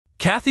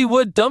Cathie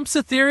Wood dumps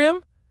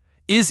Ethereum?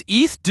 Is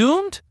ETH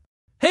doomed?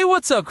 Hey,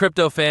 what's up,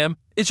 crypto fam?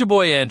 It's your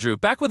boy Andrew,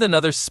 back with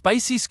another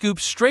spicy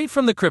scoop straight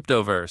from the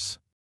cryptoverse.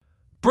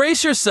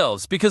 Brace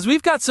yourselves, because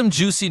we've got some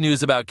juicy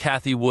news about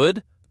Cathie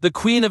Wood, the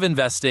queen of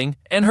investing,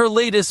 and her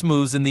latest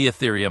moves in the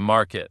Ethereum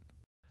market.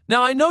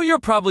 Now, I know you're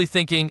probably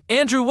thinking,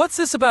 Andrew, what's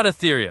this about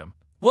Ethereum?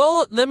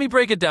 Well, let me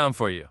break it down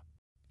for you.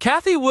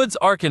 Cathie Wood's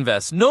ARK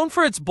Invest, known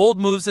for its bold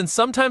moves and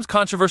sometimes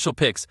controversial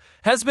picks,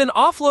 has been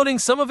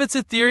offloading some of its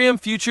Ethereum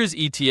futures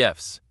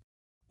ETFs.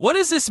 What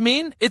does this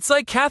mean? It's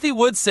like Cathie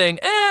Wood saying,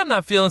 I'm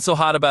not feeling so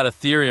hot about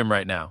Ethereum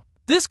right now.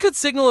 This could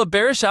signal a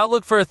bearish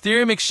outlook for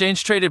Ethereum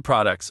exchange-traded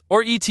products,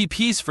 or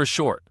ETPs for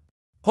short.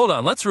 Hold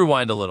on, let's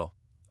rewind a little.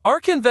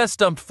 ARK Invest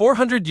dumped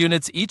 400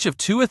 units each of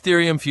two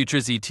Ethereum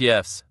futures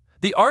ETFs,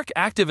 the ARK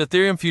Active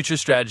Ethereum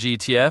Futures Strategy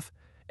ETF,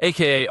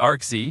 aka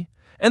ARKZ,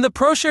 and the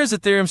ProShares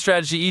Ethereum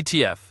Strategy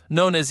ETF,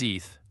 known as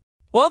ETH.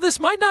 While this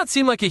might not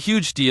seem like a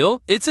huge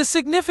deal, it's a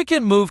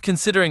significant move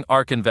considering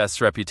ARK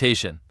Invest's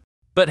reputation.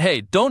 But hey,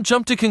 don't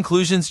jump to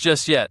conclusions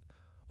just yet.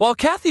 While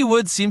Cathie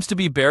Wood seems to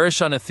be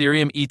bearish on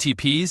Ethereum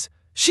ETPs,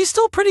 she's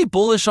still pretty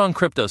bullish on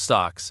crypto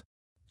stocks.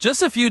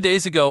 Just a few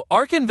days ago,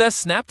 ARK Invest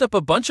snapped up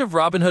a bunch of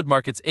Robinhood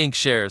Markets Inc.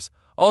 shares,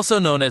 also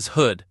known as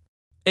HOOD.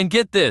 And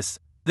get this,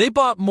 they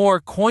bought more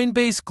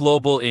Coinbase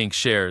Global Inc.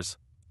 shares,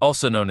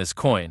 also known as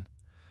COIN.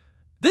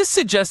 This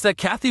suggests that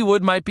Cathie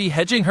Wood might be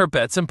hedging her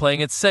bets and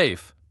playing it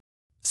safe.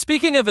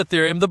 Speaking of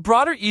Ethereum, the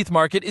broader ETH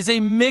market is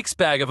a mixed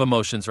bag of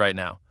emotions right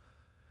now.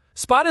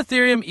 Spot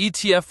Ethereum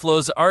ETF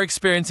flows are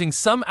experiencing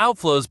some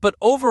outflows, but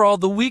overall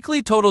the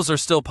weekly totals are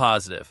still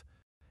positive.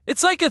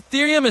 It's like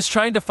Ethereum is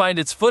trying to find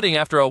its footing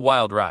after a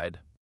wild ride.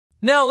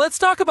 Now let's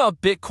talk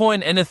about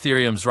Bitcoin and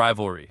Ethereum's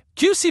rivalry.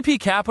 QCP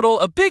Capital,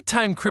 a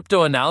big-time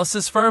crypto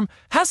analysis firm,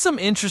 has some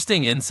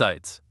interesting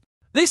insights.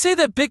 They say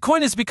that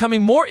Bitcoin is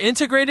becoming more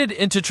integrated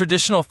into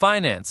traditional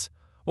finance,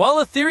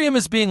 while Ethereum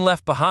is being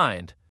left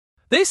behind.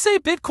 They say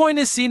Bitcoin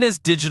is seen as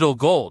digital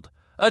gold,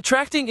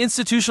 attracting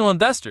institutional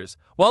investors,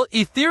 while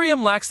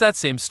Ethereum lacks that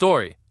same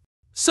story.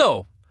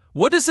 So,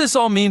 what does this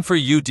all mean for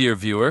you, dear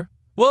viewer?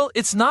 Well,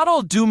 it's not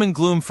all doom and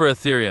gloom for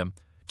Ethereum.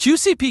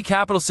 QCP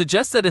Capital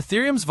suggests that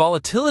Ethereum's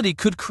volatility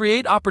could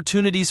create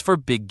opportunities for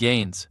big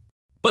gains,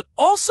 but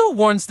also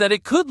warns that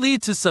it could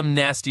lead to some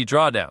nasty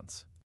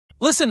drawdowns.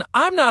 Listen,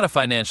 I'm not a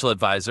financial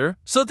advisor,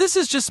 so this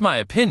is just my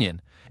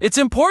opinion. It's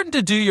important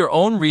to do your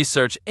own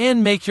research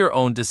and make your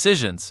own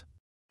decisions.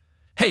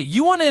 Hey,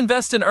 you want to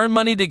invest and earn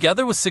money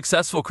together with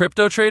successful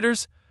crypto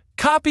traders?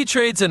 Copy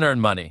trades and earn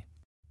money.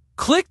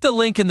 Click the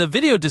link in the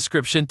video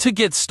description to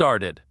get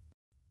started.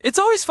 It's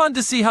always fun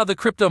to see how the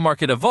crypto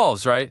market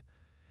evolves, right?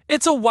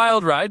 It's a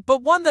wild ride,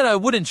 but one that I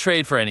wouldn't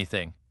trade for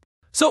anything.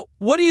 So,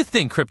 what do you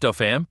think, crypto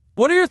fam?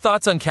 What are your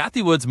thoughts on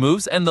Cathie Wood's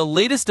moves and the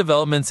latest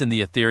developments in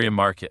the Ethereum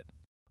market?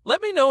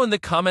 Let me know in the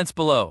comments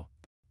below.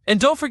 And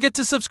don't forget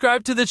to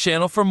subscribe to the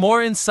channel for more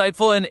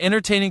insightful and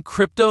entertaining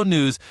crypto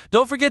news.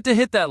 Don't forget to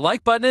hit that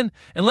like button,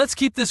 and let's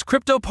keep this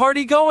crypto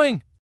party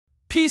going.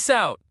 Peace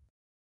out.